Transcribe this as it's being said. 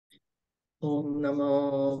Om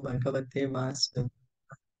Namo Bhagavate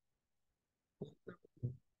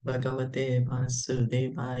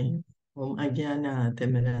Vasudevaya. Om Ajnana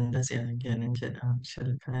Timirandasya Gyananjana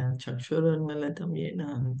Shalakaya Chakshurunmalatam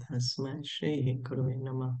Yena Tasmai Shri Gurave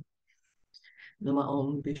Namah. Nama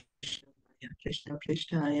Om Vishnaya Krishna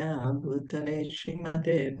Krishnaya Bhutale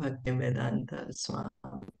Srimate Bhaktivedanta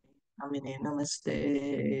Swami Amine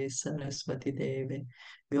Namaste Saraswati Deve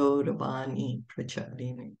Gauravani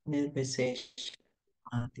Pracharine Nirvisesh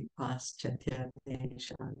Adi Paschatya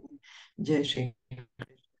Deshani Jai Shri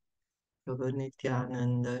Prabhu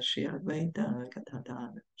Nityananda Shri Advaita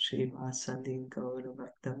Gadadhar Shri Vasadi Gaura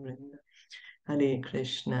Bhakta Hare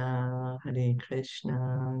Krishna, Hare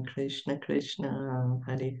Krishna, Krishna Krishna,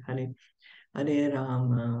 Hare Hare, Hare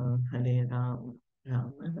Rama, Hare Rama,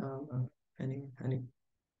 Rama Rama, Hare Hare.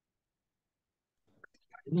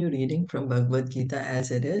 New reading from Bhagavad Gita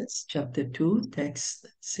as it is, chapter 2, text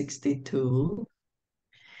 62.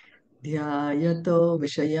 Dhyayato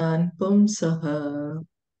Vishayan Pumsaha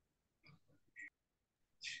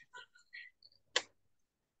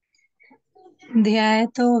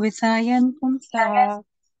ध्यायतो विसायन् पुंसः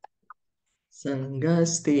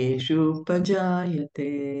Sangasteshu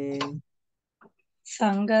Pajayate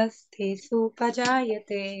सङ्गस्तेषुपजायते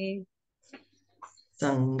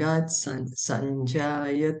Sangat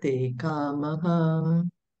Sanjayate Kamaha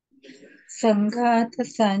सङ्गात्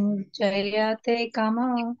सञ्जयते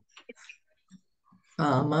कामः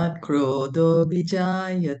Kamat Krodho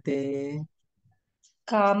Vijayate.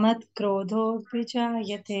 Kamath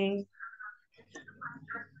क्रोधोऽभिजायते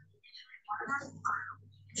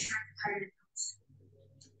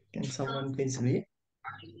Can someone please read?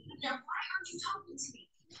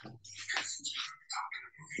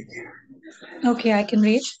 Okay, I can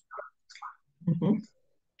read.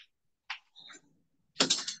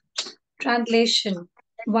 Translation.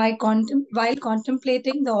 While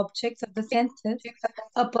contemplating the objects of the senses,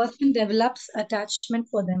 a person develops attachment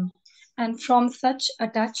for them, and from such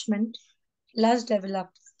attachment, lust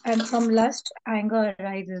develops, and from lust, anger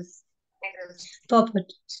arises.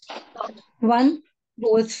 Purport. One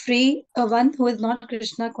who is free, one who is not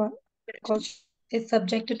Krishna conscious is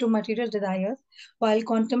subjected to material desires while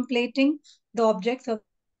contemplating the objects of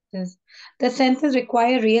the senses. The senses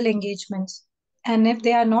require real engagements, and if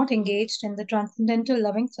they are not engaged in the transcendental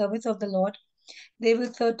loving service of the Lord, they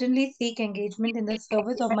will certainly seek engagement in the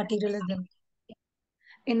service of materialism.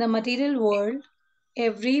 In the material world,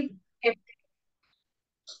 every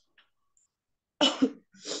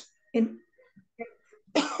in,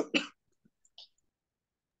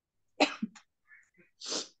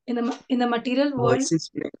 in the material world, Voice is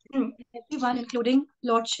breaking. everyone, including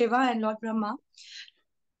Lord Shiva and Lord Brahma,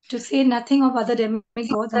 to say nothing of other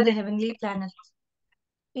demigods on the heavenly planets,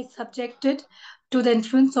 is subjected to the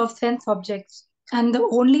influence of sense objects. And the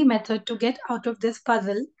only method to get out of this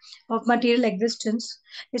puzzle of material existence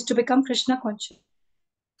is to become Krishna conscious.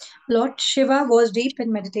 Lord Shiva was deep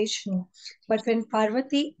in meditation, but when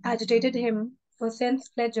Parvati agitated him for sense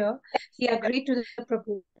pleasure, he agreed to the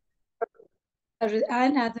proposal.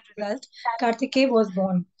 And as a result, Kartikeya was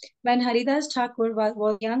born. When Haridas Thakur was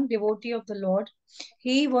a young devotee of the Lord,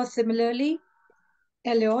 he was similarly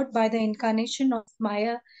allured by the incarnation of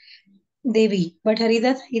Maya Devi. But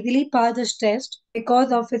Haridas easily passed this test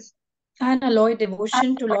because of his unalloyed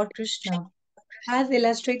devotion to Lord Krishna. As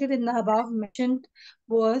illustrated in the above mentioned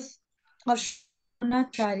verse of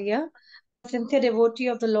Shrunacharya, a sincere devotee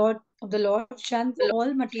of the Lord shuns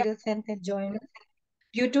all material sense enjoyment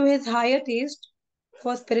due to his higher taste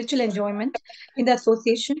for spiritual enjoyment in the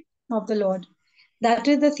association of the Lord. That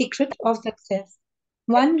is the secret of success.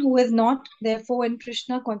 One who is not, therefore, in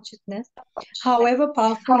Krishna consciousness, however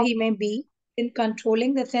powerful he may be in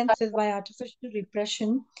controlling the senses by artificial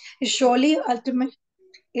repression, is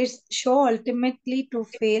sure ultimately to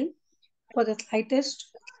fail, for the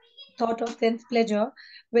slightest thought of sense pleasure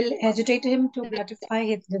will agitate him to gratify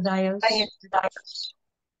his desires.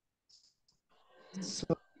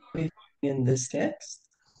 So in this text,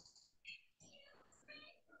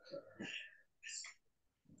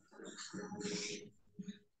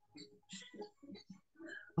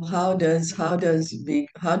 how do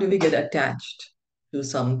we get attached to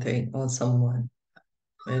something or someone?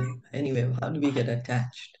 Well, anyway, how do we get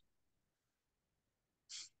attached?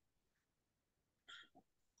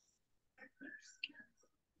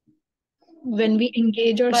 When we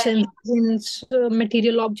engage our senses in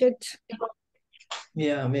material objects.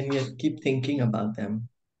 Yeah, when we keep thinking about them,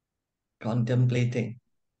 contemplating.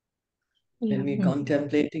 When we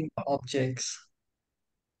contemplating objects,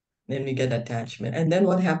 then we get attachment. And then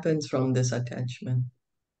what happens from this attachment?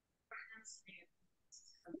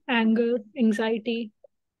 Anger, anxiety,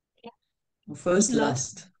 First,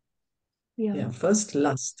 lust. lust. Yeah. Yeah, first,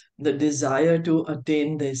 lust. The desire to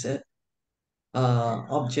attain these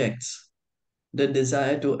objects, the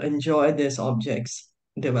desire to enjoy these objects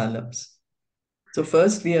develops. So,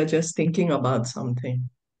 first, we are just thinking about something,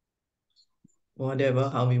 whatever,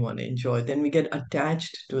 how we want to enjoy. Then we get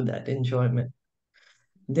attached to that enjoyment.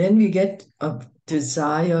 Then we get a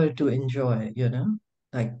desire to enjoy,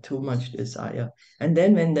 like too much desire. And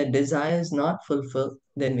then when the desire is not fulfilled,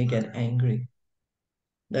 then we get angry.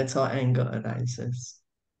 That's how anger arises.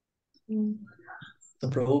 Mm. So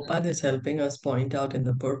Prabhupada is helping us point out in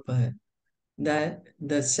the purport that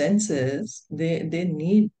the senses, they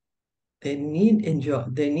need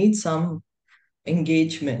some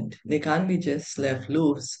engagement. They can't be just left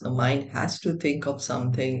loose. The mind has to think of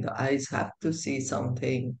something, the eyes have to see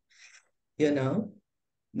something, you know,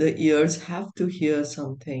 the ears have to hear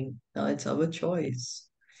something. Now it's our choice.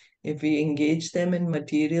 If we engage them in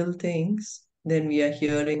material things, then we are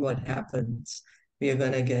hearing what happens. We are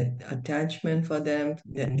going to get attachment for them,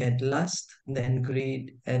 then get lust, then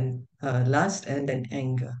greed, and lust, and then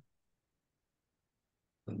anger.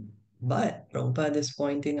 But Prabhupada is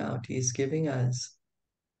pointing out, he's showing us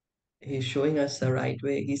the right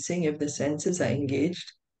way. He's saying if the senses are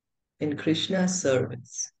engaged in Krishna's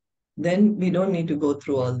service, then we don't need to go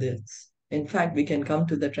through all this. In fact, we can come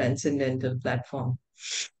to the transcendental platform.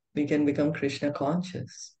 We can become Krishna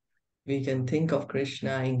conscious. We can think of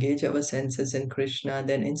Krishna, engage our senses in Krishna.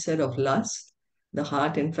 Then instead of lust, the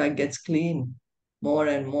heart, in fact, gets clean more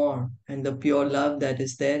and more. And the pure love that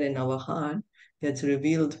is there in our heart gets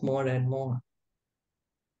revealed more and more.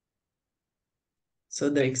 So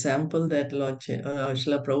the example that Lord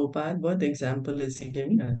Srila Prabhupada, what example is he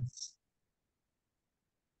giving us?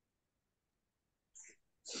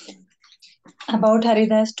 About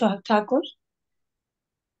Haridas Thakur?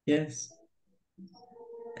 Yes.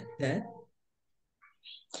 That?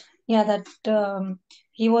 Yeah, that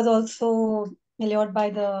he was also allured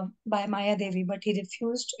by Maya Devi, but he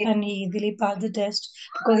refused and he easily passed the test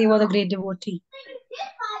because he was a great devotee.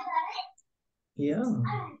 Yeah.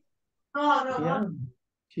 Yeah.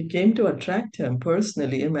 She came to attract him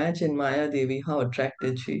personally. Imagine Maya Devi, how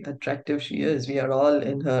attractive she is. We are all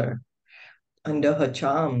under her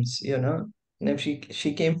charms. And if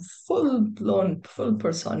she came full blown, full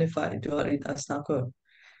personified to Haridas Thakur.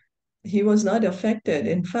 He was not affected.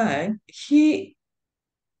 In fact, he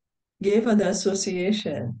gave her the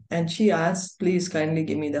association and she asked, please kindly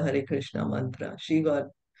give me the Hare Krishna mantra. She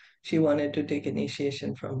wanted to take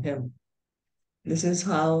initiation from him. This is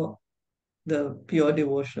how the pure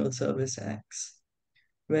devotional service acts.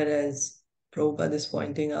 Whereas Prabhupada is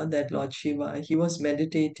pointing out that Lord Shiva, he was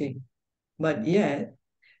meditating, but yet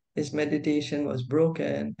his meditation was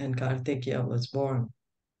broken and Kartikeya was born.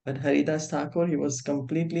 But Haridas Thakur, he was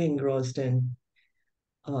completely engrossed in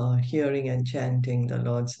hearing and chanting the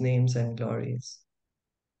Lord's names and glories.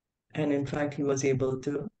 And in fact, he was able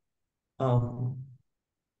to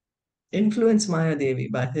influence Maya Devi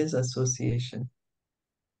by his association,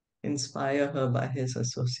 inspire her by his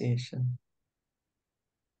association.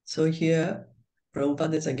 So here,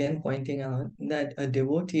 Prabhupada is again pointing out that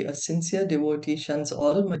a sincere devotee, shuns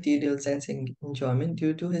all material sense enjoyment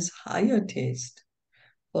due to his higher taste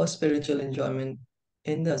for spiritual enjoyment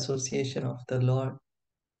in the association of the Lord.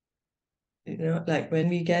 Like when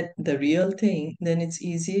we get the real thing, then it's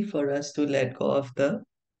easy for us to let go of the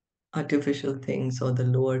artificial things or the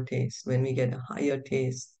lower taste. When we get a higher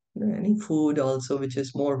taste, any food also which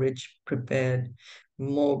is more rich prepared,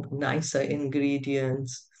 more nicer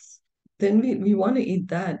ingredients, then we want to eat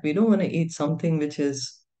that. We don't want to eat something which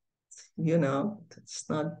is, it's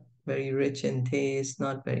not very rich in taste,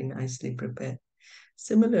 not very nicely prepared.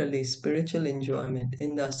 Similarly, spiritual enjoyment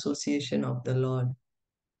in the association of the Lord,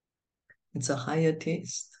 it's a higher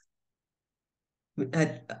taste.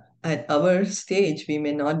 At our stage, we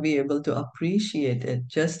may not be able to appreciate it,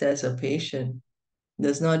 just as a patient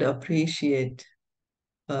does not appreciate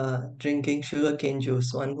drinking sugarcane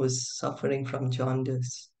juice, one who's suffering from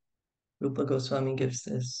jaundice. Rupa Goswami gives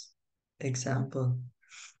this example.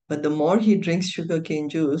 But the more he drinks sugarcane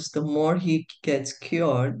juice, the more he gets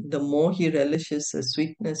cured, the more he relishes the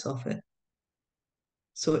sweetness of it.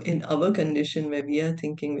 So in our condition where we are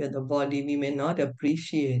thinking we're the body, we may not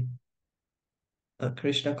appreciate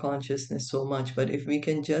Krishna consciousness so much, but if we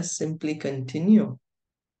can just simply continue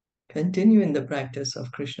in the practice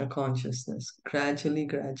of Krishna consciousness,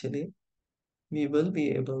 gradually, we will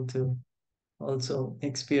be able to also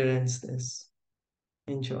experience this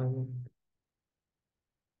enjoyment.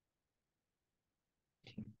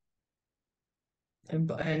 And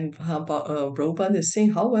Prabhupada is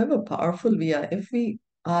saying, however powerful we are, if we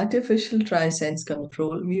artificial try sense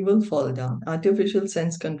control, we will fall down. Artificial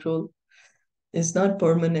sense control is not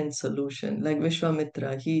permanent solution. Like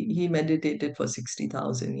Vishwamitra, he meditated for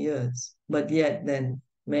 60,000 years, but yet then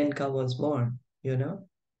Menka was born, you know.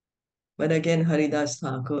 But again, Haridas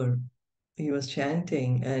Thakur, he was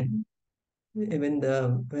chanting, and even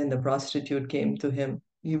when the prostitute came to him,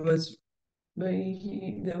 there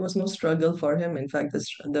was no struggle for him. In fact,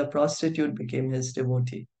 the prostitute became his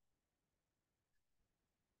devotee.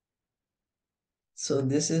 So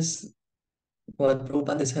this is what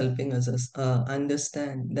Prabhupada is helping us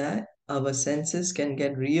understand, that our senses can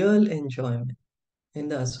get real enjoyment in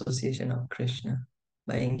the association of Krishna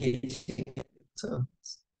by engaging in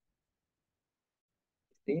service.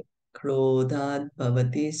 Krodhat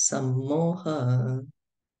bhavati sammoha.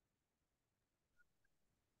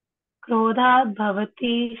 Krodhat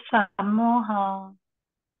bhavati sammoha.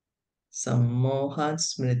 Sammohat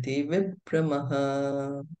smriti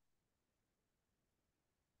vibramaha.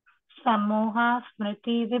 Sammoha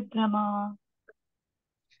smriti vibrama.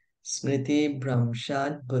 Smriti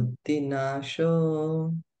bhramshat buddhi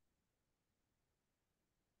nasho.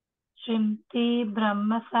 Shrimti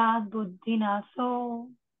brahmasad buddhinaso.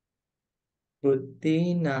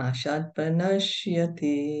 Buddhi nashat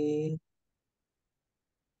pranashyati.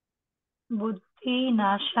 Buddhi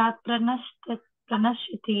nashat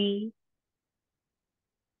pranashyati.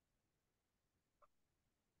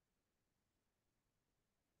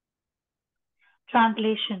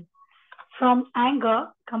 Translation. From anger,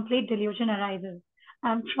 complete delusion arises,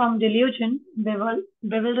 and from delusion,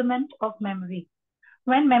 bewilderment of memory.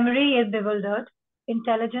 When memory is bewildered,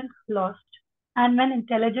 intelligence is lost, and when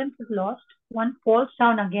intelligence is lost, one falls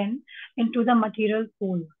down again into the material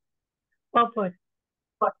pool. Purport.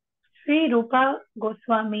 Sri Rupa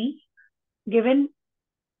Goswami given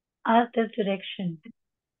us this direction.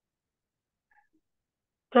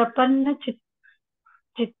 Prapanna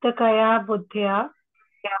chittakaya buddhya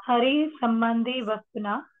hari sambandhi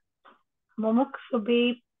vastuna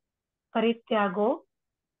mumuksubhi parityago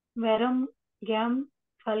verum gyam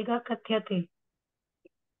falga kathyate.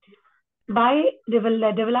 By the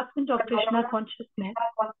development of Krishna consciousness,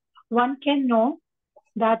 one can know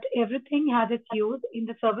that everything has its use in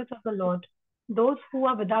the service of the Lord. Those who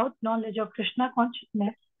are without knowledge of Krishna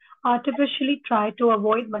consciousness artificially try to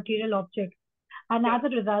avoid material objects, and as a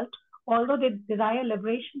result, although they desire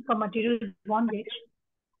liberation from material bondage,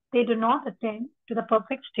 they do not attain to the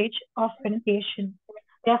perfect stage of renunciation.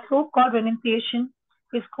 Their so-called renunciation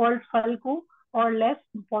is called falgu, or less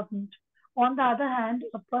important. On the other hand,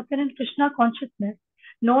 a person in Krishna consciousness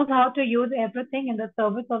knows how to use everything in the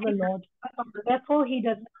service of the Lord. Therefore, he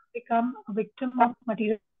does not become a victim of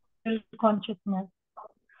material consciousness.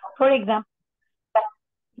 For example,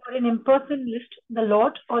 for an impersonalist, the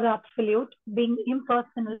Lord or the Absolute, being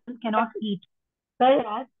impersonal, cannot eat,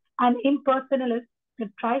 whereas an impersonalist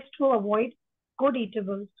tries to avoid good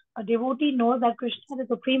eatables. A devotee knows that Krishna is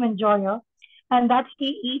the supreme enjoyer and that he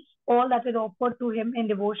eats all that is offered to him in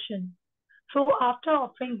devotion. So, after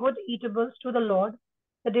offering good eatables to the Lord,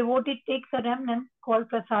 the devotee takes a remnant called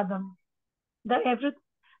prasadam. Thus,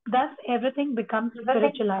 everything becomes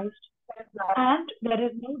spiritualized, and there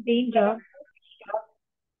is no danger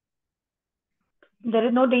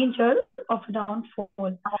of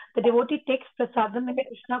downfall. The devotee takes prasadam in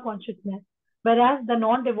Krishna consciousness, whereas the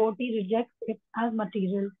non-devotee rejects it as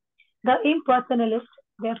material. The impersonalist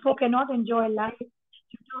therefore cannot enjoy life due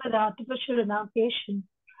to his artificial renunciation,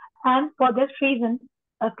 and for this reason,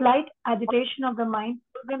 a slight agitation of the mind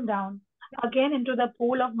pulls him down again into the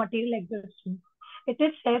pool of material existence. It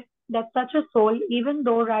is said that such a soul, even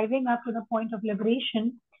though rising up to the point of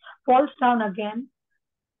liberation, falls down again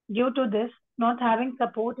due to this not having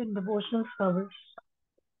support in devotional service.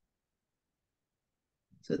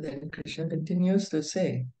 So then Krishna continues to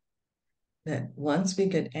say that once we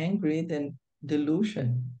get angry, then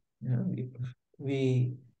delusion,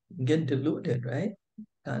 we get deluded, right?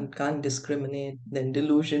 Can't discriminate. Then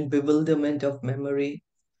delusion, bewilderment of memory,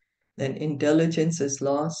 then intelligence is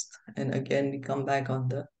lost, and again we come back on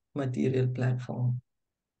the material platform.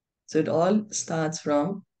 So it all starts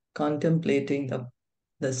from contemplating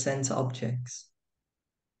the sense objects.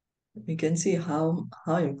 We can see how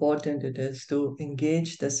important it is to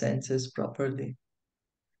engage the senses properly.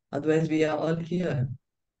 Otherwise, we are all here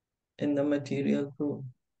in the material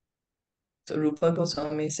room. So Rupa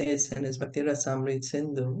Goswami says in his Bhakti Rasamrita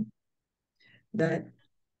Sindhu that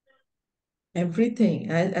everything,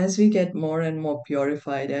 as we get more and more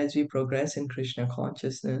purified, as we progress in Krishna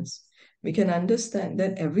consciousness, we can understand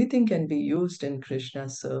that everything can be used in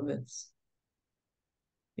Krishna's service.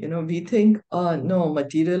 We think, oh, no,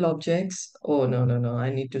 material objects, oh, no, I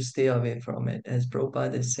need to stay away from it. As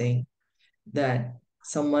Prabhupada is saying, that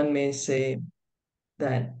someone may say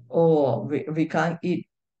that, oh, we can't eat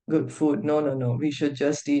good food. No, we should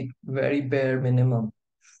just eat very bare minimum.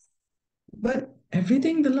 But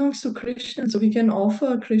everything belongs to Krishna, so we can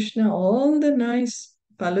offer Krishna all the nice,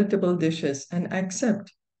 palatable dishes and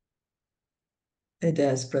accept it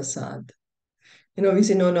as prasad. We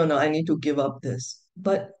say, no, I need to give up this.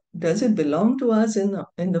 But does it belong to us in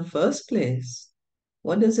the first place?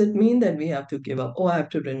 What does it mean that we have to give up? Oh, I have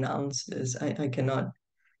to renounce this. I cannot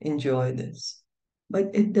enjoy this. But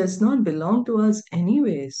it does not belong to us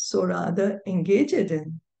anyways. So rather engage it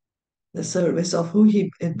in the service of who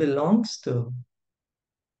it belongs to.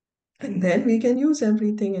 And then we can use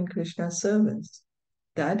everything in Krishna's service.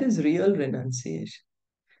 That is real renunciation.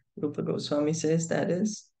 Rupa Goswami says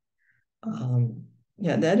um,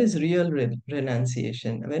 that is real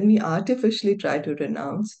renunciation. When we artificially try to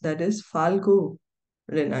renounce, that is falgu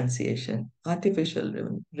renunciation, artificial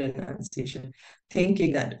renunciation,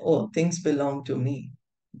 thinking that, oh, things belong to me.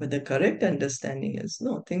 But the correct understanding is,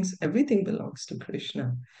 no, everything belongs to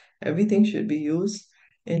Krishna. Everything should be used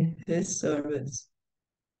in his service.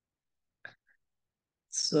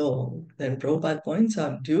 So then Prabhupada points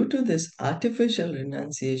out, due to this artificial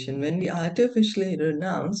renunciation, when we artificially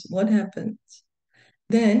renounce, what happens?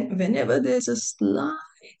 Then whenever there's a slight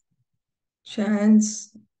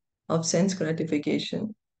chance of sense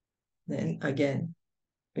gratification, then again,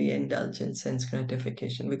 we indulge in sense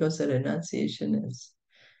gratification because the renunciation is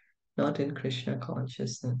not in Krishna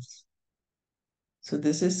consciousness. So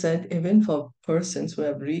this is said even for persons who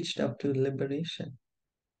have reached up to liberation.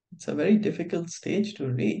 It's a very difficult stage to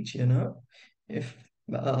reach, if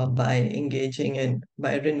by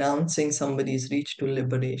renouncing somebody's reach to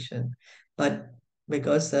liberation. But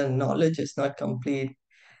because the knowledge is not complete,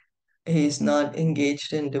 he is not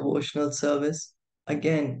engaged in devotional service,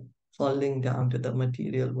 again, falling down to the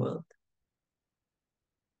material world.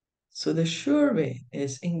 So the sure way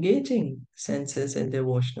is engaging senses in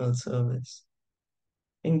devotional service,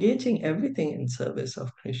 engaging everything in service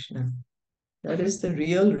of Krishna. That is the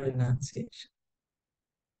real renunciation.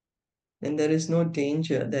 And there is no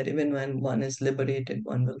danger that even when one is liberated,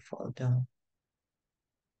 one will fall down.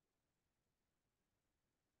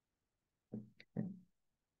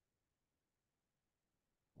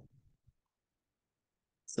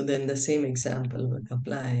 So then the same example would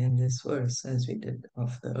apply in this verse as we did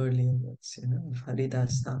of the earlier verse, of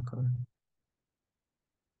Haridas Thakur.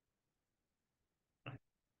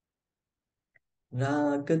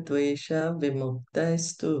 Ragadvesha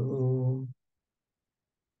vimuktastu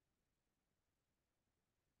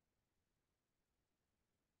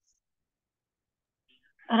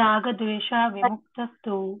Ragadvesha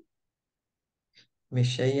vimuktastu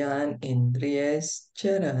Vishayan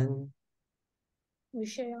Indriyascharan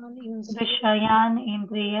Vishayan Indriya Vishayan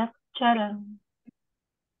Indriyascharan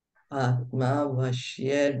Atma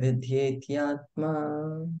Vashyar Vidyetyatma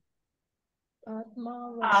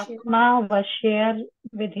Atma Atma Vashyar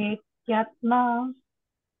Vidhetyatma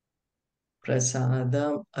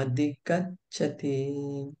Prasadam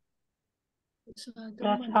Adhikachati.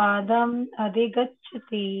 Prasadam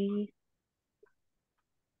Adhigachati.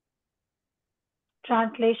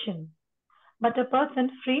 Translation. But a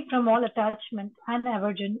person free from all attachment and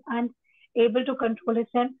aversion and able to control his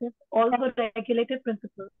senses, all the regulated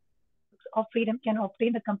principles of freedom can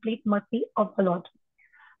obtain the complete mercy of the Lord.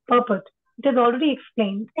 Purport. It is already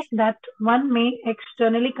explained that one may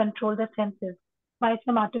externally control the senses by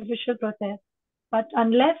some artificial process, but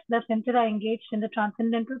unless the senses are engaged in the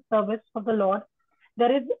transcendental service of the Lord,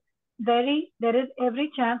 there is every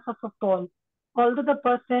chance of a fall. Although the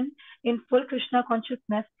person in full Krishna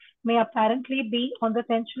consciousness may apparently be on the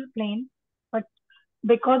sensual plane, but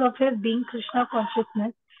because of his being Krishna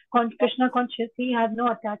conscious, he has no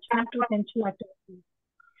attachment to sensual activities.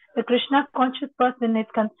 The Krishna conscious person is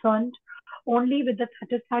concerned only with the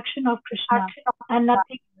satisfaction of Krishna and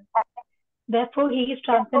nothing else. Therefore, he is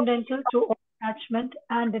transcendental to all attachment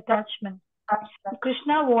and detachment. If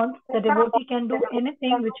Krishna wants, the devotee can do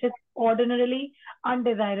anything which is ordinarily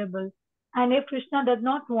undesirable. And if Krishna does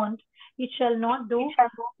not want, he shall not do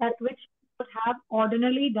that which he would have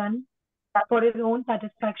ordinarily done for his own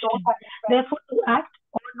satisfaction. Therefore, to act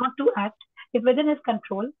or not to act is within his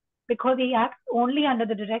control because he acts only under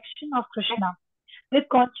the direction of Krishna. This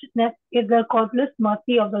consciousness is the causeless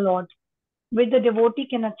mercy of the Lord, which the devotee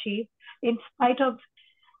can achieve in spite of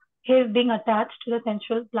his being attached to the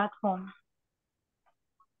sensual platform.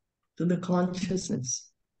 To the consciousness.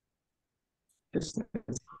 Krishna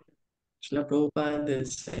Srila Prabhupada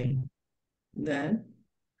is saying that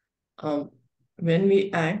when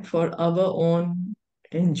we act for our own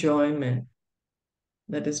enjoyment,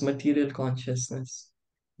 that is material consciousness,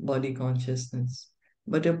 body consciousness.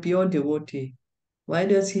 But a pure devotee, why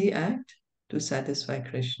does he act? To satisfy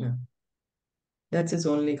Krishna. That's his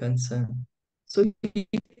only concern. So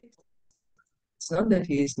it's not that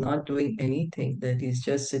he is not doing anything, that he's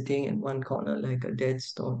just sitting in one corner like a dead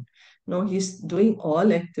stone. No, he's doing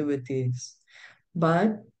all activities.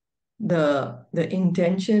 But the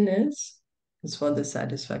intention is for the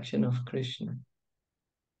satisfaction of Krishna.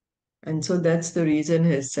 And so that's the reason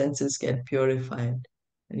his senses get purified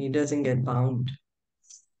and he doesn't get bound.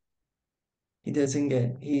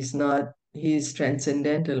 He's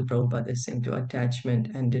transcendental, Prabhupada is saying, to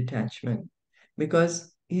attachment and detachment.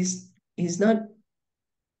 Because he's not,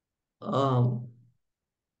 what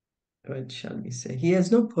shall we say? He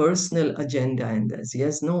has no personal agenda in this. He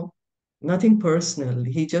has nothing personal.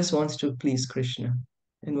 He just wants to please Krishna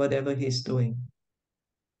in whatever he's doing.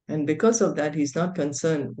 And because of that, he's not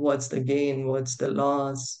concerned what's the gain, what's the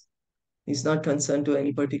loss. He's not concerned to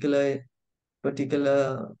any particular,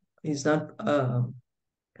 he's not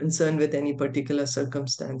concerned with any particular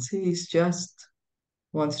circumstance. He's just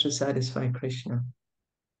wants to satisfy Krishna.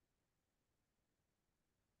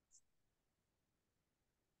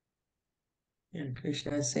 And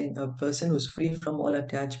Krishna is saying a person who's free from all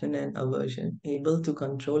attachment and aversion, able to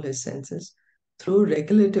control his senses through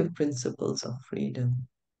regulative principles of freedom,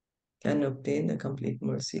 can obtain the complete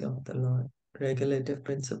mercy of the Lord. Regulative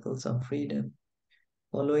principles of freedom,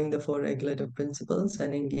 following the four regulative principles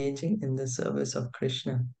and engaging in the service of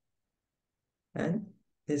Krishna. And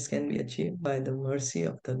this can be achieved by the mercy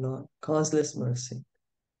of the Lord, causeless mercy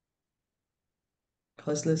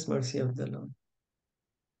of the Lord.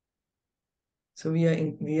 So we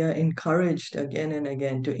are encouraged again and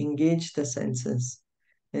again to engage the senses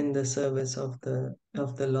in the service of the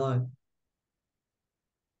Lord.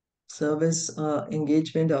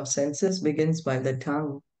 Engagement of senses begins by the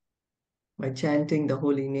tongue, by chanting the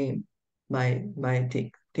holy name, by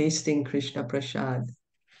tasting Krishna Prasad,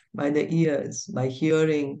 by the ears, by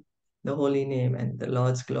hearing the holy name and the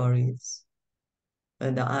Lord's glories, by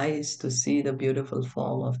the eyes to see the beautiful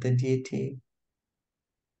form of the deity,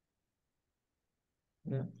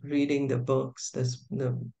 reading the books, the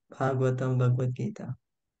Bhagavatam, Bhagavad Gita,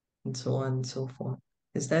 and so on and so forth.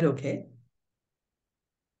 Is that okay?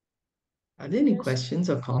 Are there any questions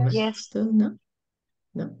or comments still? No?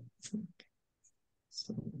 No?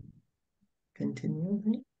 So, continue.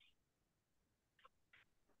 Right?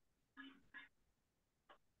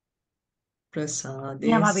 Prasade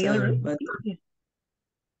sarva.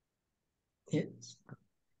 Yes.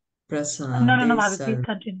 Prasade No, Bhavi, please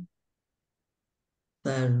continue.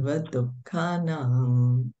 sarva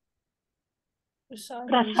dukkhanam.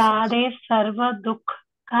 Prasade sarva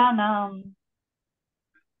dukkhanam.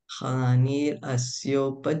 Hanir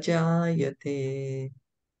asyopajayate.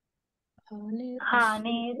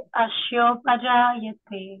 Hanir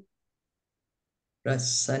asyopajayate.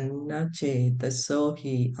 Prasanna chetaso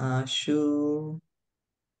hi ashu.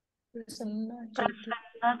 Prasanna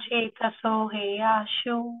chetaso he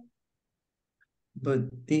ashu.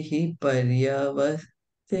 Buddhihi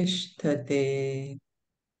paryavasishthate.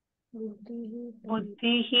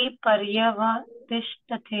 Buddhihi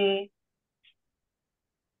paryavasishthate.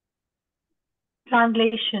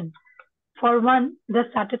 Translation. For one, thus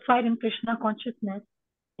satisfied in Krishna consciousness,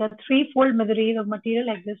 the threefold miseries of material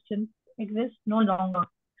existence exist no longer.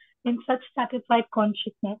 In such satisfied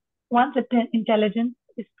consciousness, one's intelligence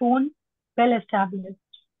is soon well established.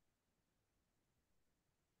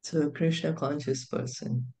 So, a Krishna conscious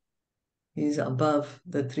person, he's above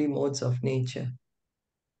the three modes of nature.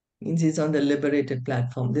 Means he's on the liberated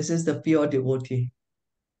platform. This is the pure devotee,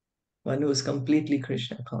 one who is completely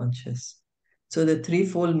Krishna conscious. So, the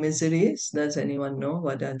threefold miseries, does anyone know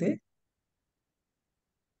what are they?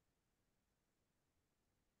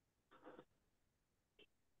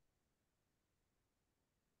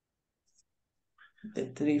 The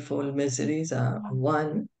threefold miseries are: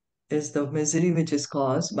 one is the misery which is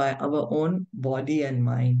caused by our own body and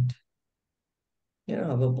mind.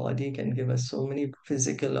 Our body can give us so many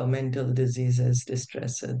physical or mental diseases,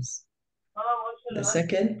 distresses. The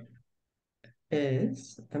second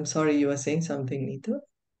is, I'm sorry, you were saying something, Neeta?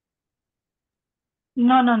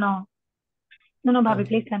 No, Bhavi, Okay.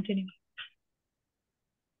 please continue.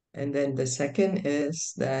 And then the second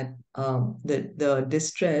is that the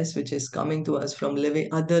distress which is coming to us from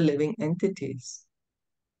other living entities.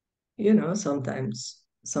 Sometimes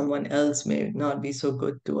someone else may not be so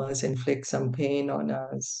good to us, inflict some pain on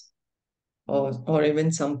us, or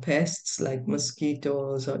even some pests like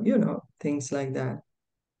mosquitoes or, things like that.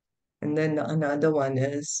 And then another one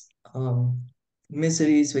is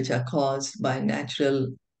miseries which are caused by natural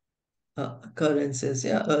occurrences,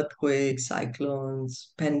 yeah, earthquakes,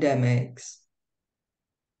 cyclones, pandemics.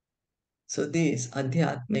 So these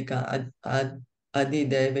adhyatmika,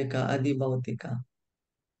 adidevika, adibhautika,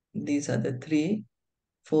 these are the three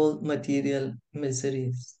full material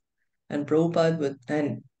miseries. And Prabhupada would,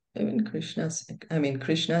 and even Krishna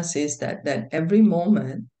says that every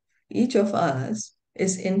moment, each of us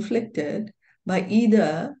is inflicted by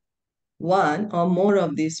either one or more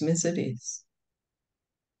of these miseries.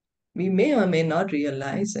 We may or may not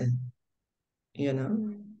realize it, you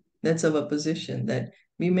know. That's our position, that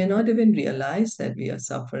we may not even realize that we are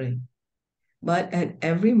suffering. But at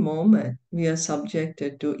every moment, we are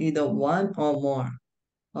subjected to either one or more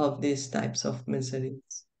of these types of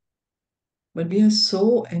miseries. But we are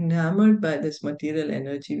so enamored by this material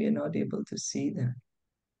energy, we are not able to see them.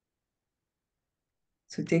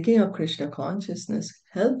 So taking up Krishna consciousness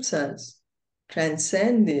helps us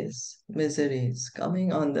transcend these miseries,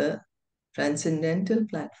 coming on the transcendental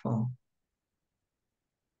platform.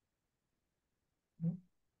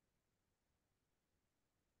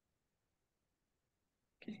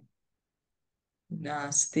 Okay.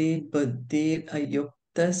 Nasti buddhir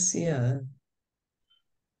ayuktasya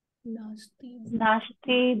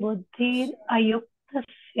Nasti buddhir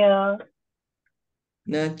ayuktasya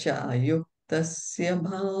na cha ayuktasya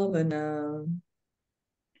bhavana.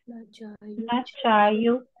 na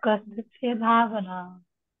chayukasya bhavana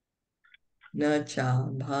न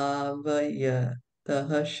चाभावयतः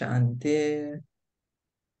शान्तिर्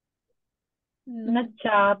na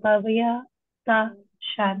chabhavyata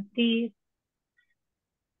shanti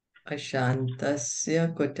अशान्तस्य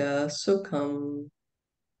कुतः सुखम्.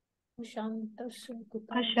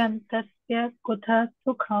 ashantasya kutha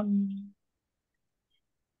sukham.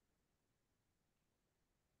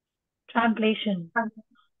 Translation.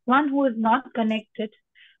 One who is not connected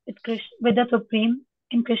with the Supreme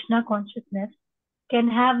in Krishna consciousness can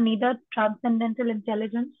have neither transcendental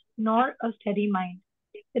intelligence nor a steady mind,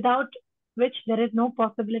 without which there is no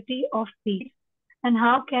possibility of peace. And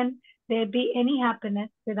how can there be any happiness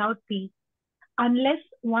without peace? Unless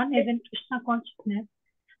one is in Krishna consciousness,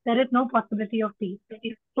 there is no possibility of peace.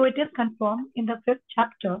 So it is confirmed in the fifth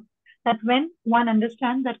chapter that when one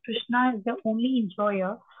understands that Krishna is the only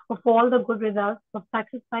enjoyer of all the good results of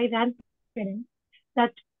sacrifice and penance,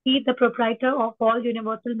 that he is the proprietor of all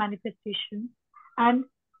universal manifestations, and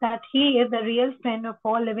that he is the real friend of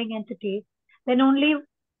all living entities, then only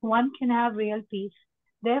one can have real peace.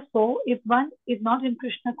 Therefore, if one is not in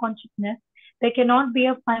Krishna consciousness, there cannot be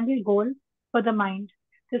a final goal for the mind.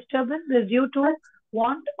 Disturbance is due to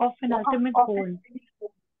want of an ultimate goal.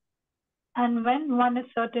 And when one is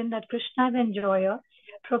certain that Krishna is enjoyer,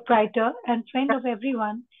 proprietor, and friend of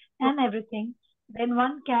everyone and everything, then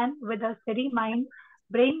one can, with a steady mind,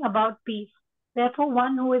 bring about peace. Therefore,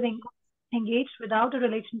 one who is engaged without a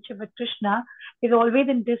relationship with Krishna is always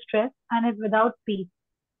in distress and is without peace.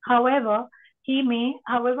 However,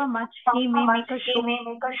 however much he may make a show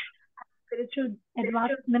of spiritual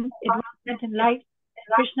advancement in life,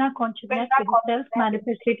 Krishna consciousness is a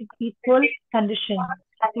self-manifested peaceful condition,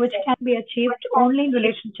 which can be achieved only in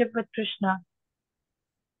relationship with Krishna.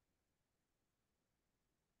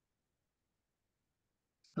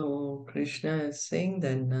 So Krishna is saying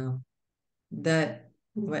then now that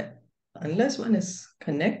unless one is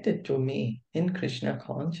connected to me in Krishna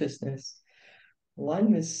consciousness,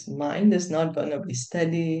 one's mind is not going to be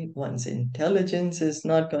steady, one's intelligence is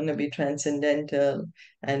not going to be transcendental.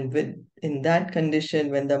 And in that condition,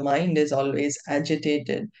 when the mind is always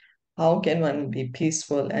agitated, how can one be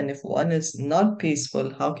peaceful? And if one is not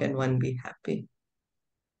peaceful, how can one be happy?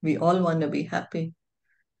 We all want to be happy,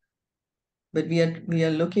 but we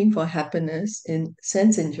are looking for happiness in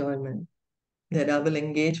sense enjoyment, that I will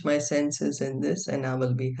engage my senses in this and I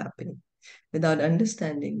will be happy, without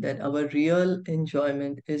understanding that our real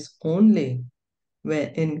enjoyment is only where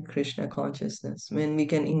in Krishna consciousness, when we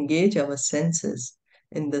can engage our senses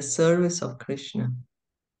in the service of Krishna.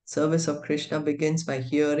 Service of Krishna begins by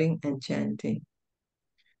hearing and chanting.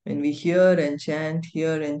 When we hear and chant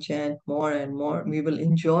more and more, we will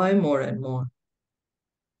enjoy more and more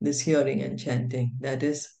this hearing and chanting. That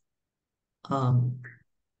is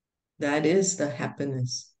the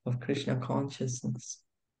happiness of Krishna consciousness.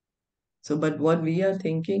 So, but what we are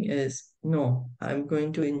thinking is, no, I'm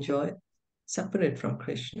going to enjoy separate from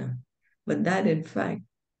Krishna. But that, in fact,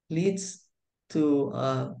 leads to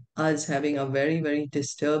us having a very, very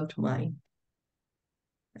disturbed mind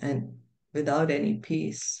and without any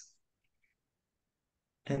peace.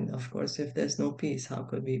 And of course, if there's no peace, how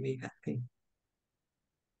could we be happy?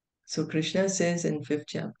 So Krishna says in 5th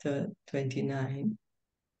chapter 29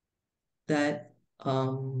 that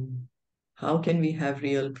how can we have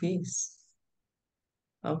real peace?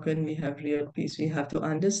 How can we have real peace? We have to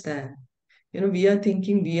understand. We are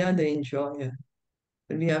thinking we are the enjoyer,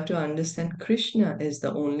 but we have to understand Krishna is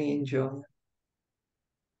the only enjoyer.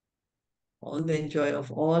 All the enjoy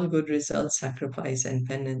of all good results, sacrifice and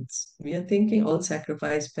penance. We are thinking all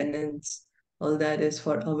sacrifice, penance, all that is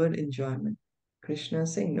for our enjoyment. Krishna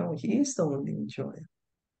is saying, no, he is the only enjoyer.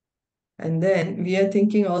 And then we are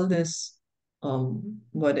thinking all this,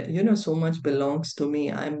 so much belongs to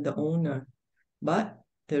me. I'm the owner. But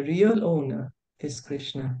the real owner is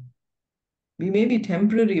Krishna. We may be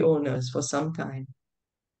temporary owners for some time,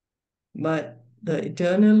 but the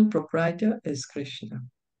eternal proprietor is Krishna.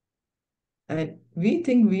 And we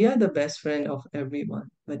think we are the best friend of everyone,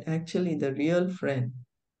 but actually the real friend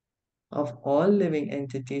of all living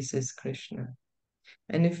entities is Krishna.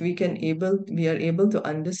 And if we are able to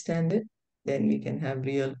understand it, then we can have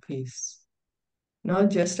real peace.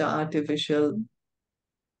 Not just some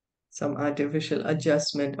artificial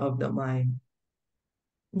adjustment of the mind.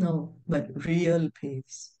 No, but real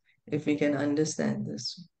peace. If we can understand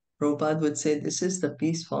this. Prabhupada would say this is the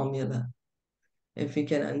peace formula. If we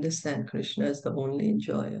can understand Krishna is the only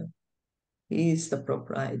enjoyer, he is the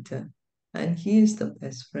proprietor, and he is the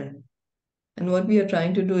best friend. And what we are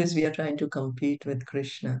trying to do is we are trying to compete with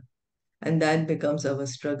Krishna, and that becomes our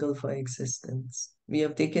struggle for existence. We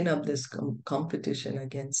have taken up this competition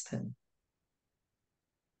against him.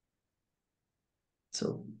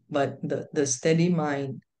 So, but the steady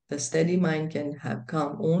mind can have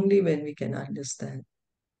come only when we can understand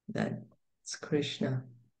that it's Krishna.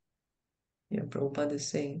 Prabhupada is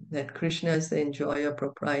saying that Krishna is the enjoyer,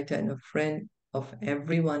 proprietor, and a friend of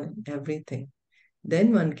everyone and everything.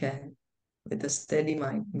 Then one can, with a steady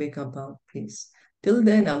mind, bring about peace. Till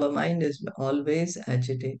then, our mind is always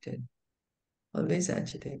agitated, always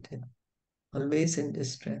agitated, always in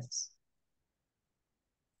distress.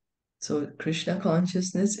 So, Krishna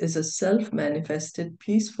consciousness is a self-manifested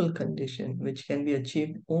peaceful condition which can be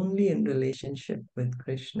achieved only in relationship with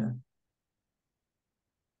Krishna.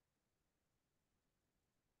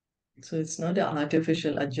 So, it's not an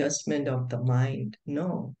artificial adjustment of the mind.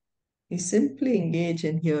 No, we simply engage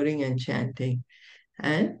in hearing and chanting.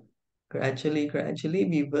 And gradually,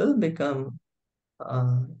 we will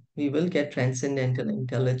we will get transcendental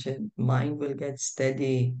intelligence. Mind will get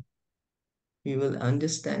steady. We will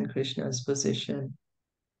understand Krishna's position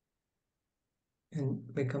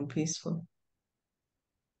and become peaceful.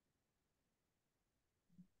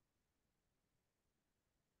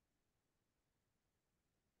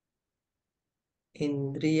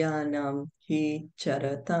 Indriyanam hi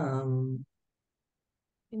charatam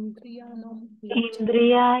Indriyanam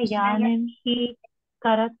Indriya yanim hi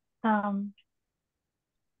karatam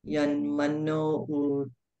yan mano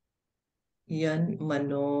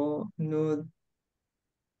nu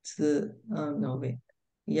no wait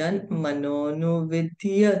yan mano nu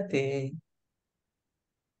vidyate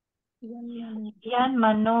yan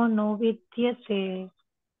mano no vidyase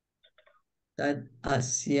tad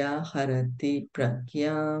asya harati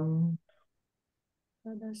pragyam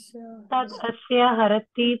tad asya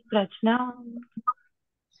harati prajnam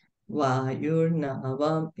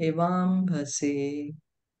vayurnavam evam bhase.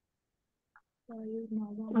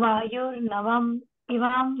 vayurnavam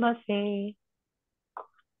ivam vase.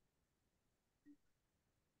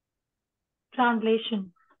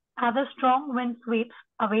 Translation. As a strong wind sweeps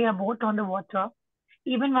away a boat on the water,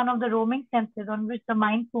 even one of the roaming senses on which the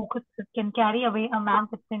mind focuses can carry away a man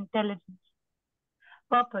with intelligence.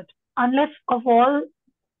 Purport. Unless all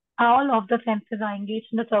of the senses are engaged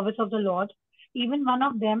in the service of the Lord, even one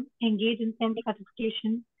of them engaged in sense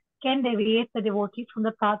gratification can deviate the devotee from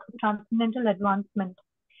the path of transcendental advancement.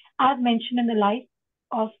 As mentioned in the life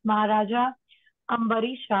of Maharaja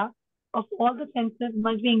Ambarisha, of all the senses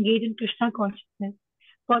must be engaged in Krishna consciousness,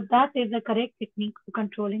 for that is the correct technique for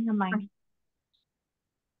controlling the mind.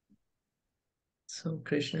 So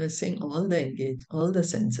Krishna is saying all the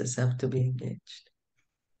senses have to be engaged.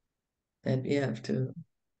 And we have to.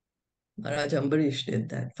 Maharaj Ambarish did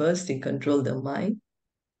that. First, he controlled the mind.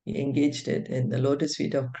 He engaged it in the lotus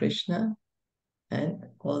feet of Krishna, and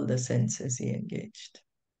all the senses he engaged.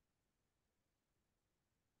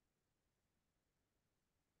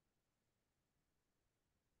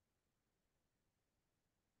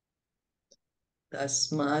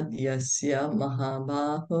 Tasmad yasya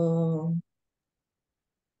mahabaho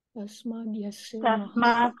Tasmad yasya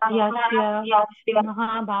Tasmat yasya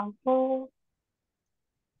mahabhaho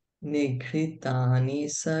nigritani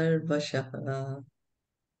sarvashah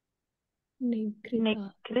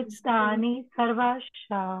Nikrita. Nikritani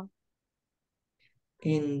sarvasha.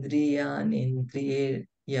 Indriyan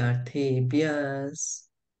indriyarthebhyas.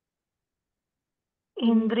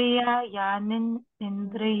 Indriya yanin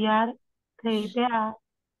indriyarthebhya.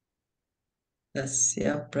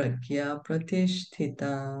 Tasya pragya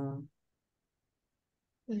pratisthita.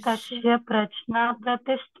 Tasya prajna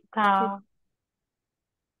pratishtha.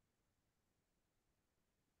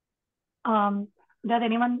 Does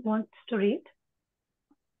anyone wants to read?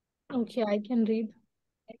 Okay, I can read.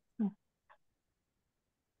 Hmm.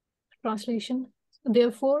 Translation.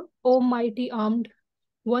 Therefore, O mighty armed,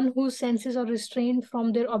 one whose senses are restrained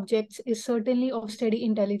from their objects is certainly of steady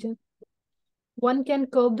intelligence. One can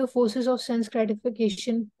curb the forces of sense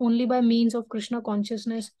gratification only by means of Krishna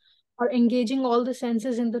consciousness or engaging all the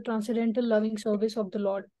senses in the transcendental loving service of the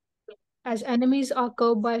Lord. As enemies are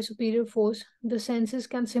curbed by a superior force, the senses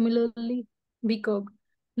can similarly be curbed,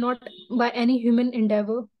 not by any human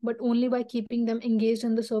endeavor, but only by keeping them engaged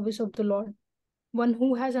in the service of the Lord. One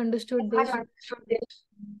who has understood this,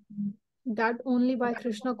 that only by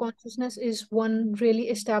Krishna consciousness is one really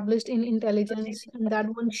established in intelligence, and that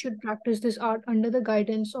one should practice this art under the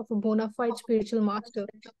guidance of a bona fide spiritual master.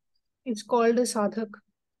 It's called a sadhak,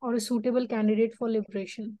 or a suitable candidate for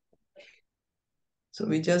liberation. So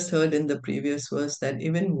we just heard in the previous verse that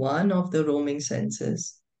even one of the roaming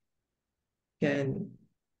senses can,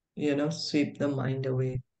 sweep the mind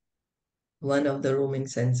away. One of the roaming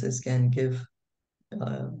senses can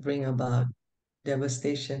bring about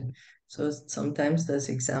devastation. So sometimes there's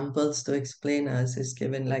examples to explain us is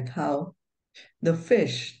given like how the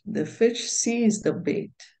fish sees the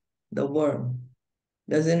bait, the worm,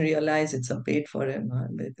 doesn't realize it's a bait for him.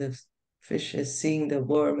 The fish is seeing the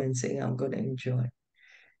worm and saying, I'm going to enjoy.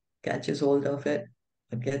 Catches hold of it,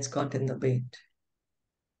 but gets caught in the bait.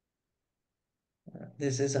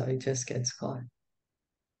 This is how it just gets caught.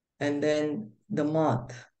 And then the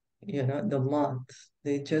moth,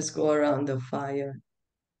 they just go around the fire,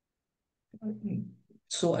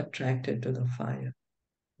 so attracted to the fire,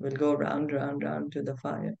 will go round, round, round to the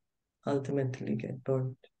fire, ultimately get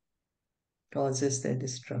burnt, causes their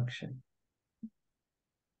destruction.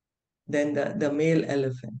 Then the male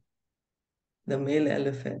elephant,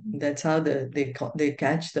 that's how they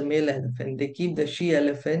catch the male elephant. They keep the she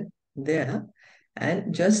elephant there,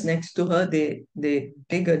 and just next to her, they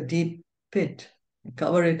dig a deep pit,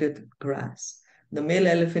 cover it with grass. The male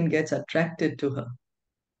elephant gets attracted to her.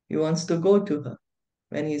 He wants to go to her.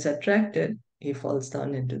 When he's attracted, he falls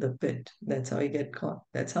down into the pit. That's how he get caught.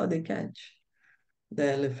 That's how they catch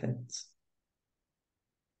the elephants.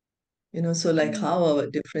 So like how our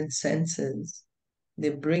different senses, they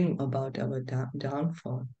bring about our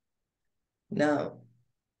downfall. Now,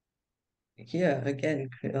 here again,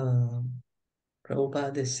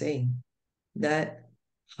 Prabhupada is saying that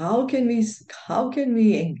how can we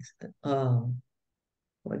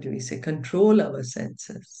what do we say, control our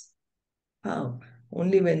senses? How?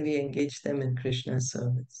 Only when we engage them in Krishna's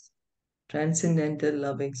service, transcendental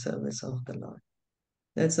loving service of the Lord.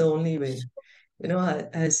 That's the only way.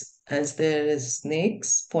 As there is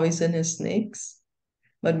snakes, poisonous snakes,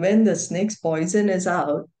 but when the snake's poison is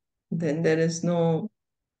out, then there is no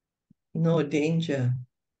danger.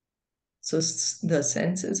 So the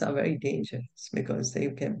senses are very dangerous because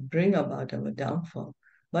they can bring about our downfall.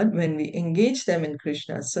 But when we engage them in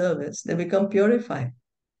Krishna's service, they become purified.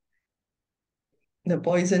 The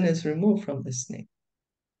poison is removed from the snake.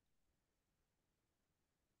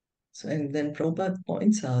 So, and then Prabhupada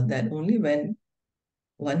points out that only when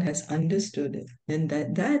one has understood it, then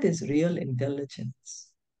that is real intelligence.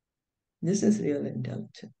 This is real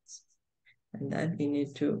intelligence. And that we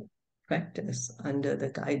need to practice under the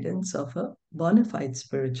guidance of a bona fide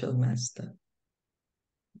spiritual master.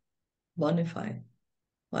 Bona fide.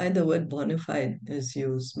 Why the word bona fide is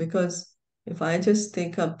used? Because if I just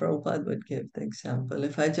take up, Prabhupada would give the example,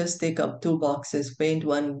 if I just take up 2 boxes, paint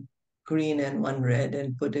one green and one red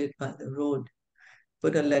and put it by the road,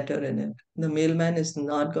 put a letter in it, the mailman is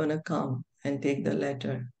not going to come and take the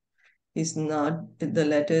letter. The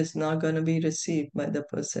letter is not going to be received by the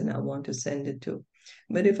person I want to send it to.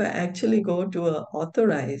 But if I actually go to an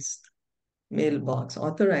authorized mailbox,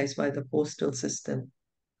 authorized by the postal system,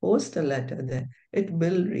 post a letter there, it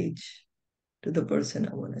will reach to the person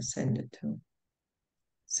I want to send it to.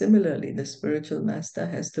 Similarly, the spiritual master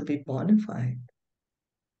has to be bona fide.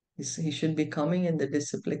 He should be coming in the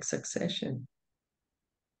disciplic succession.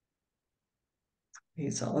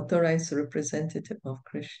 He's an authorized representative of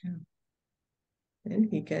Krishna. And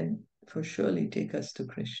he can for surely take us to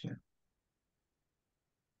Krishna.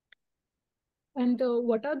 And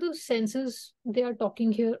what are the senses they are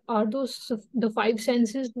talking here? Are those the five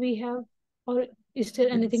senses we have, or is there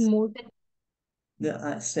anything It's more?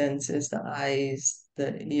 the senses, the eyes, the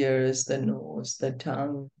ears, the nose, the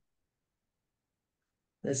tongue,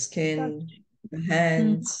 the skin, Touch. the Mm.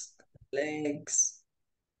 hands, legs.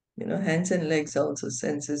 Hands and legs also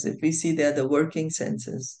senses. If we see, they're the working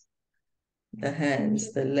senses. The hands,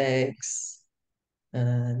 Okay. the legs,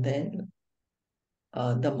 then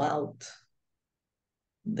the mouth,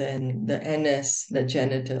 then the anus, the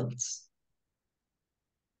genitals.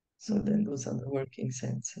 So then those are the working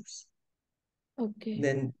senses. Okay.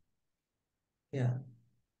 Then, yeah,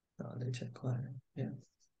 knowledge acquired. Yeah.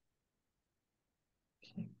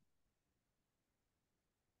 Okay.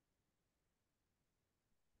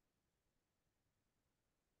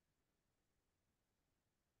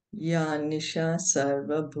 Ya Nisha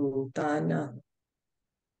Sarva Bhutana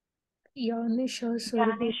Yanisha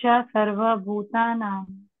Sarva Yanisha Sarva Bhutanam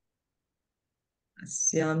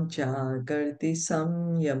Asyam Jagarti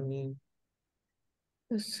Samyami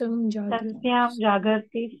Samjagrati. Tasyam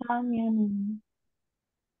Jagarti Samyani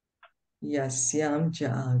Yasyam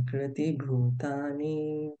Jagrati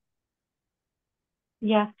Bhutani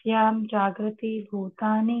Yasyam Jagrati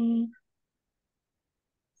Bhutani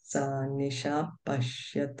Sa Nisha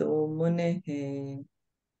Pashyato Munehe.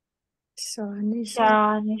 Sanisha.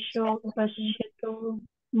 Shanisho Pashyato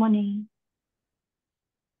Muni.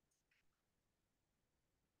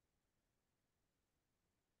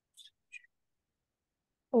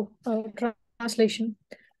 Oh, translation.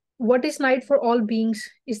 What is night for all beings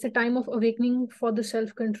is the time of awakening for the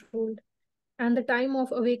self-controlled, and the time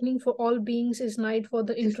of awakening for all beings is night for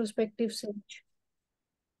the introspective sage.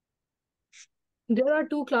 There are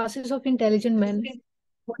two classes of intelligent men.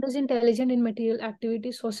 One is intelligent in material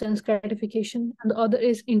activities for sense gratification, and the other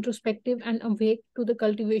is introspective and awake to the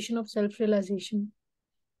cultivation of self-realization.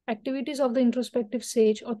 Activities of the introspective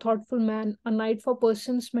sage or thoughtful man are night for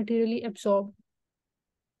persons materially absorbed.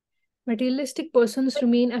 Materialistic persons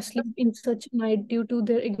remain asleep in such a night due to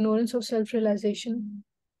their ignorance of self realization.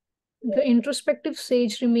 The introspective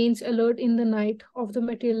sage remains alert in the night of the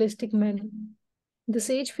materialistic man. The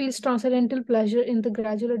sage feels transcendental pleasure in the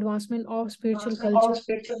gradual advancement of spiritual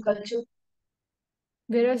culture,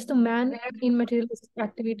 whereas the man in materialistic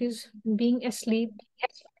activities, being asleep,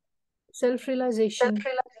 self realization,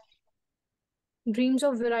 dreams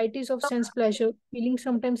of varieties of sense pleasure, feeling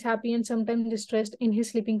sometimes happy and sometimes distressed in his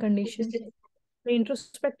sleeping condition. The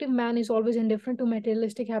introspective man is always indifferent to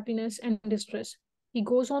materialistic happiness and distress. He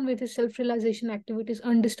goes on with his self realization activities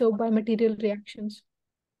undisturbed by material reactions.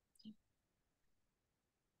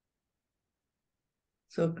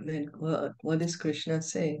 So then what is Krishna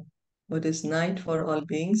saying? What is night for all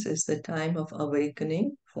beings is the time of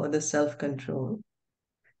awakening for the self-control.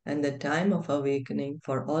 And the time of awakening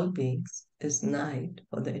for all beings is night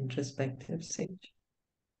for the introspective sage.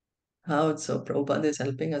 How so? Prabhupada is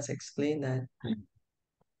helping us explain that.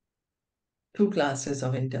 Two classes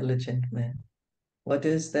of intelligent men. What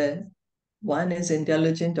is that? One is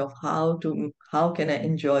intelligent of how can I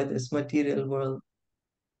enjoy this material world,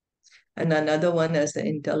 and another one has the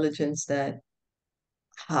intelligence that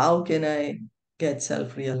how can I get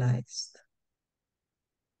self-realized.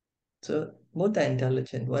 So both are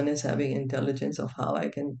intelligent. One is having intelligence of how I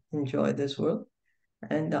can enjoy this world,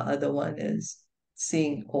 and the other one is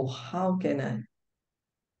seeing, oh, how can I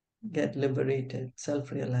get liberated,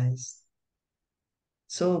 self-realized.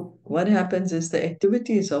 So what happens is the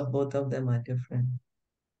activities of both of them are different.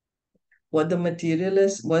 What the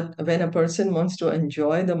materialist, when a person wants to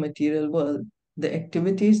enjoy the material world, the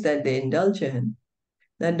activities that they indulge in,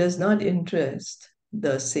 that does not interest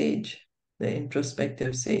the sage, the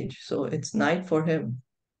introspective sage. So it's night for him.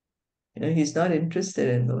 He's not interested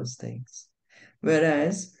in those things.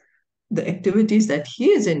 Whereas the activities that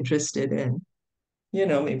he is interested in,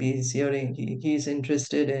 maybe he's hearing, he's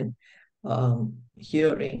interested in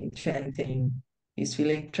hearing, chanting. He's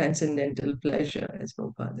feeling transcendental pleasure, as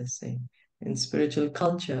Prabhupada is saying, in spiritual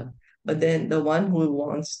culture. But then the one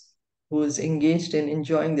who is engaged in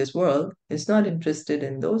enjoying this world is not interested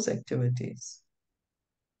in those activities.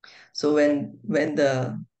 So when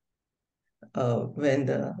the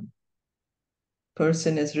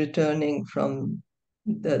person is returning from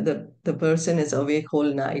the person is awake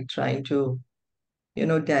whole night trying to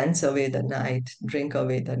dance away the night, drink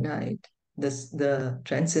away the night. The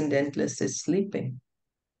transcendentalist is sleeping.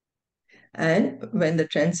 And when the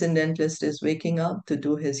transcendentalist is waking up to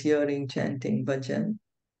do his hearing, chanting, bhajan,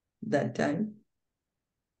 that time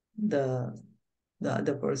the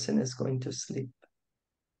other person is going to sleep.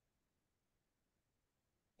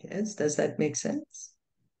 Yes, does that make sense?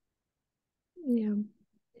 Yeah.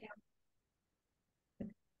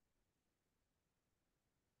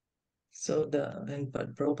 So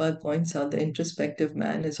but Prabhupada points out the introspective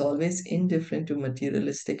man is always indifferent to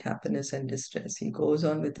materialistic happiness and distress. He goes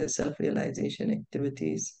on with his self-realization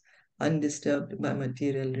activities, undisturbed by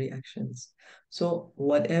material reactions. So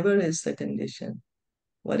whatever is the condition,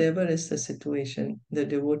 whatever is the situation, the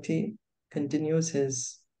devotee continues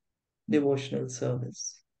his devotional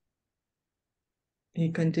service.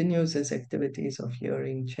 He continues his activities of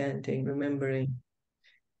hearing, chanting, remembering,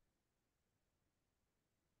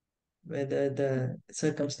 whether the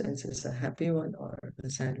circumstance is a happy one or a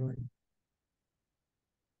sad one.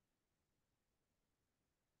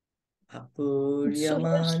 So here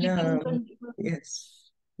sleeping Apuryamanam.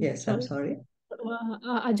 Yes, I'm sorry. sorry.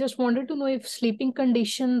 I just wanted to know if sleeping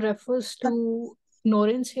condition refers to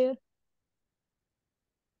ignorance here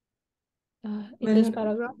in this Well,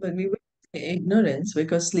 paragraph. but we would say ignorance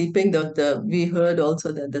because sleeping, we heard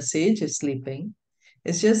also that the sage is sleeping.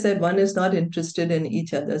 It's just that one is not interested in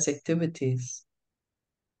each other's activities.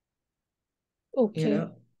 Okay.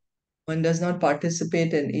 One does not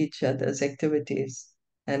participate in each other's activities.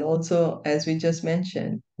 And also, as we just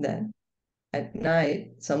mentioned, that at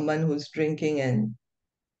night, someone who's drinking and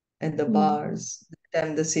at the Mm, bars, that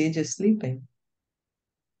time the sage is sleeping.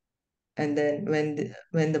 And then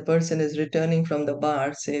when the person is returning from the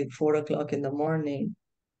bar, say 4 o'clock in the morning,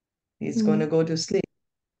 he's going to mm, go to sleep.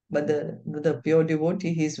 But the pure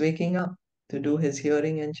devotee, he's waking up to do his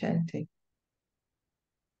hearing and chanting.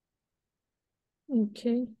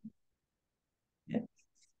 okay. Yeah.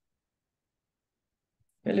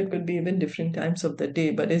 Well, it could be even different times of the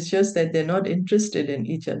day, but it's just that they're not interested in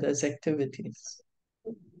each other's activities.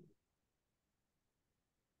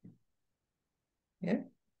 Yeah.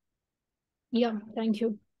 Yeah, thank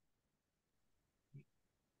you.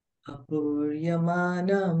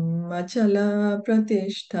 Apuryamanam achala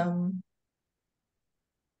pratishtham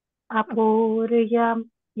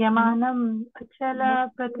Apooryamanam achala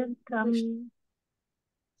pratitham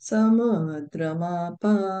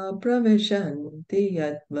samudramapa pravishanti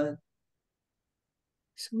yadvat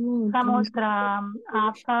Samudram samudram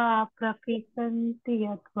apa prafisanti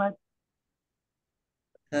yadvat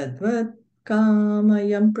tadvat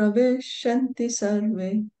kamayam pravishanti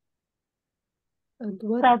sarve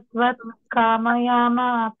Advat tadvat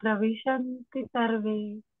kamayama pravishanti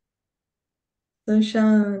sarve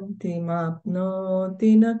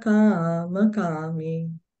Sashantimapnoti na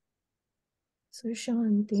kamakami.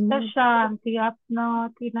 Sushanti sashanti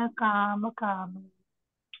apnoti na kama kama.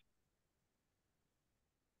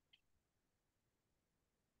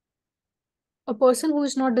 A person who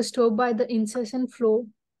is not disturbed by the incessant flow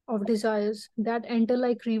of desires that enter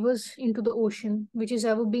like rivers into the ocean, which is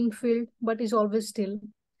ever being filled but is always still,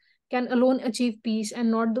 can alone achieve peace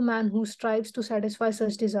and not the man who strives to satisfy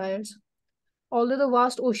such desires. Although the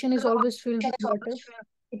vast ocean is always filled with water,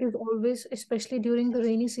 it is always, especially during the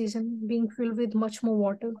rainy season, being filled with much more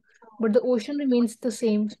water. But the ocean remains the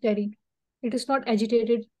same, steady. It is not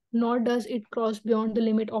agitated, nor does it cross beyond the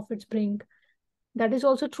limit of its brink. That is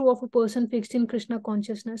also true of a person fixed in Krishna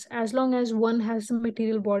consciousness. As long as one has the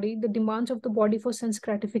material body, the demands of the body for sense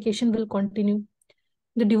gratification will continue.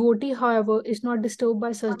 The devotee, however, is not disturbed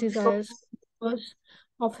by such desires because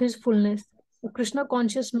of his fullness. A Krishna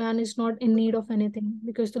conscious man is not in need of anything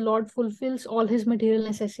because the Lord fulfills all his material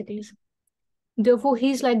necessities. Therefore,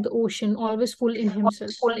 he is like the ocean, always full in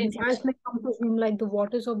himself. Desires may come to him like the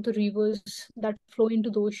waters of the rivers that flow into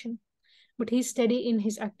the ocean, but he is steady in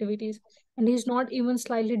his activities, and he is not even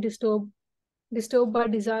slightly disturbed by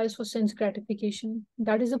desires for sense gratification.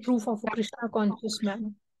 That is the proof of a Krishna conscious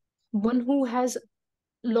man, one who has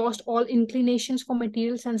lost all inclinations for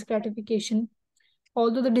material sense gratification,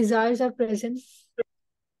 although the desires are present,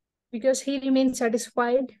 because he remains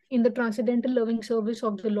satisfied in the transcendental loving service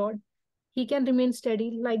of the Lord. He can remain steady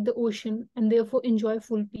like the ocean and therefore enjoy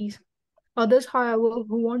full peace. Others, however,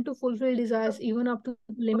 who want to fulfill desires even up to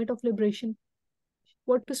the limit of liberation,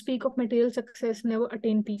 what to speak of material success, never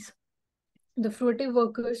attain peace. The fruitive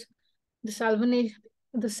workers, the,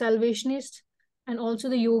 the salvationists, and also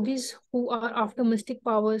the yogis who are after mystic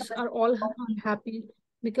powers are all unhappy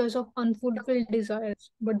because of unfulfilled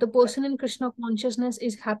desires. But the person in Krishna consciousness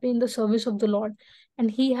is happy in the service of the Lord and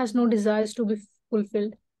he has no desires to be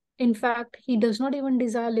fulfilled. In fact, he does not even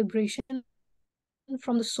desire liberation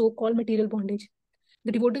from the so called material bondage.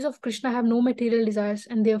 The devotees of Krishna have no material desires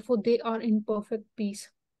and therefore they are in perfect peace.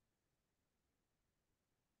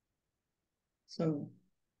 So,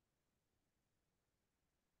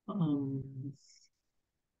 um,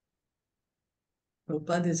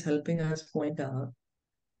 Prabhupada is helping us point out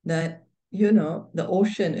that the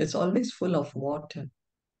ocean is always full of water.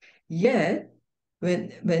 Yet, when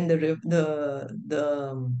the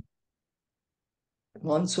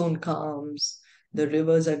monsoon comes, the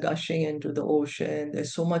rivers are gushing into the ocean,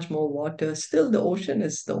 there's so much more water, still the ocean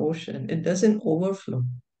is the ocean. It doesn't overflow.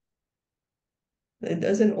 It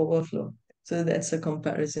doesn't overflow. So that's a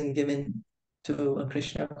comparison given to a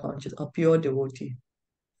Krishna conscious, a pure devotee.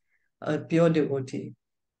 A pure devotee.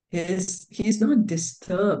 He's not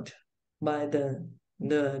disturbed by the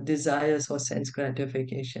desires for sense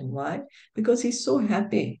gratification. Why? Because he's so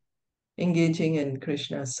happy engaging in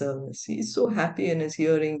Krishna's service. He's so happy in his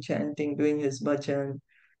hearing, chanting, doing his bhajan,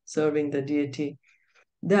 serving the deity,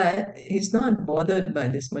 that he's not bothered by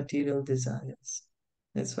these material desires.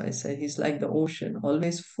 That's why I say he's like the ocean,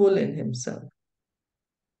 always full in himself.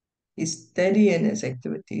 He's steady in his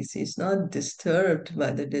activities. He's not disturbed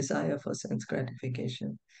by the desire for sense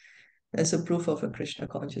gratification. That's a proof of a Krishna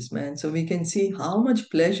conscious man. So we can see how much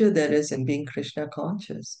pleasure there is in being Krishna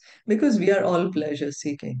conscious, because we are all pleasure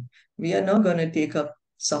seeking. We are not going to take up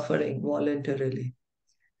suffering voluntarily.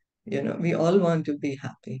 We all want to be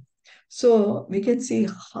happy. So we can see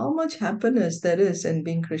how much happiness there is in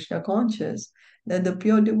being Krishna conscious, that the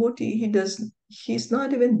pure devotee, he's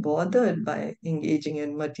not even bothered by engaging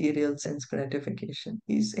in material sense gratification.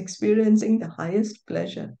 He's experiencing the highest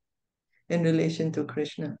pleasure in relation to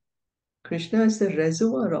Krishna. Krishna is the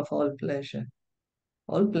reservoir of all pleasure.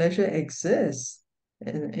 All pleasure exists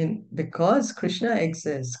because Krishna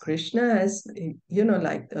exists. Krishna is,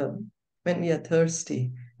 like when we are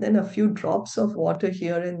thirsty, then a few drops of water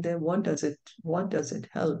here and there, what does it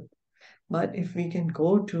help? But if we can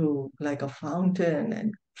go to like a fountain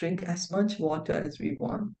and drink as much water as we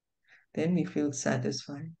want, then we feel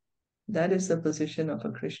satisfied. That is the position of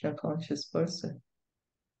a Krishna conscious person.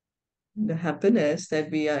 The happiness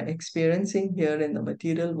that we are experiencing here in the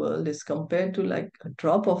material world is compared to like a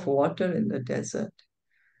drop of water in the desert.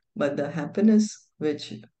 But the happiness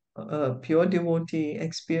which a pure devotee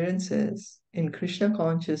experiences in Krishna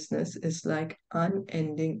consciousness is like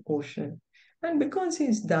unending ocean. And because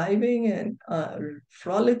he's diving and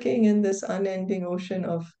frolicking in this unending ocean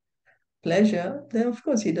of pleasure, then of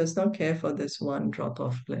course he does not care for this one drop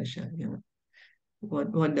of pleasure.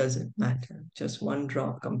 What does it matter? Just one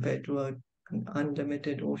drop compared to an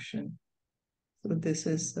unlimited ocean. So this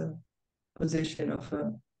is the position of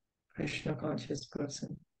a Krishna conscious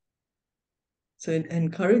person. So it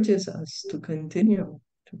encourages us to continue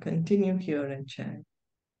here and chant.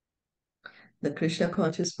 The Krishna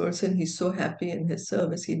conscious person, he's so happy in his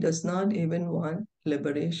service, he does not even want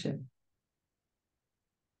liberation.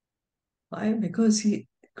 Why? Because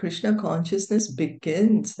Krishna consciousness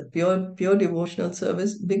begins, the pure devotional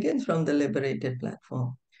service begins from the liberated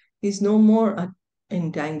platform. He's no more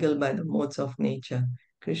entangled by the modes of nature.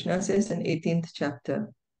 Krishna says in 18th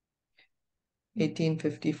chapter,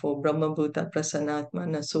 1854, Brahma Bhuta Prasannatma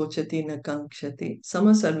na sochati na kankshati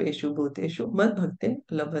sama sarveshu bhuteshu mad bhaktim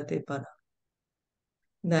labhate para.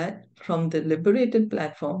 That from the liberated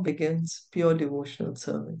platform begins pure devotional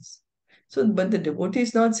service. So, but the devotee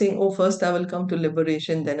is not saying, oh, first I will come to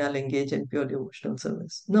liberation, then I'll engage in pure devotional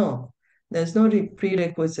service. No, there's no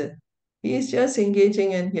prerequisite. He is just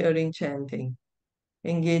engaging in hearing chanting,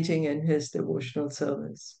 engaging in his devotional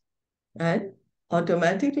service. And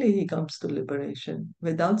automatically he comes to liberation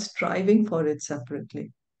without striving for it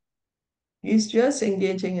separately. He's just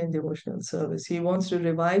engaging in devotional service. He wants to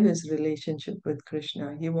revive his relationship with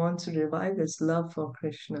Krishna. He wants to revive his love for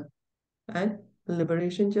Krishna. And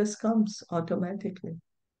liberation just comes automatically.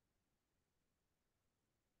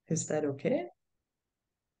 Is that okay?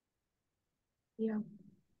 Yeah.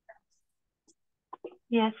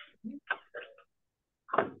 Yes.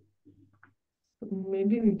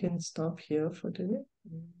 Maybe we can stop here for today.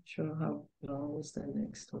 I'm not sure how long is the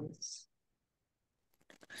next one.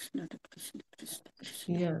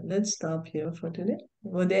 Yeah, let's stop here for today.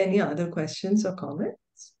 Were there any other questions or comments?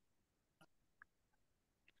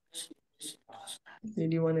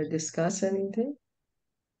 Did you want to discuss anything?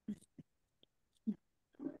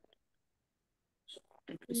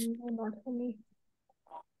 No, not for me.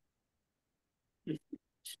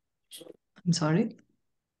 I'm sorry?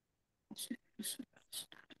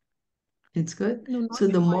 It's good. No, not So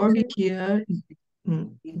the from my more we side. hear,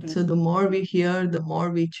 so the more we hear, the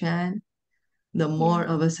more we chant, the more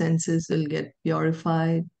Yeah. our senses will get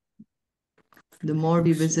purified. The more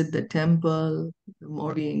we visit the temple, the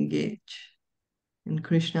more we engage in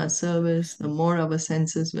Krishna's service, the more our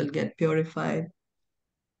senses will get purified,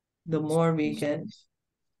 the more we can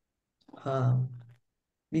um,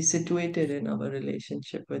 be situated in our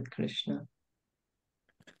relationship with Krishna.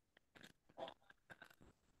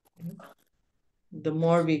 the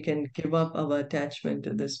more we can give up our attachment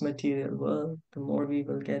to this material world, the more we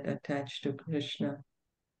will get attached to Krishna.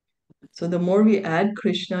 So the more we add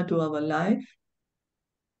Krishna to our life,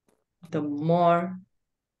 the more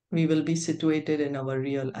we will be situated in our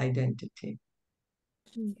real identity.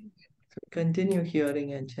 So continue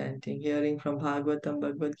hearing and chanting, hearing from Bhagavatam,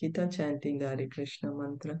 Bhagavad Gita, chanting the Hare Krishna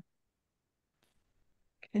mantra.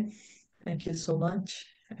 Okay. Thank you so much,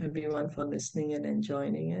 everyone, for listening and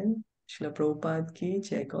enjoying it. Srila Prabhupada ki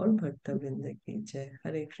jai, Gaur Bhakta Vrinda ki jai.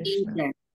 Hare Krishna.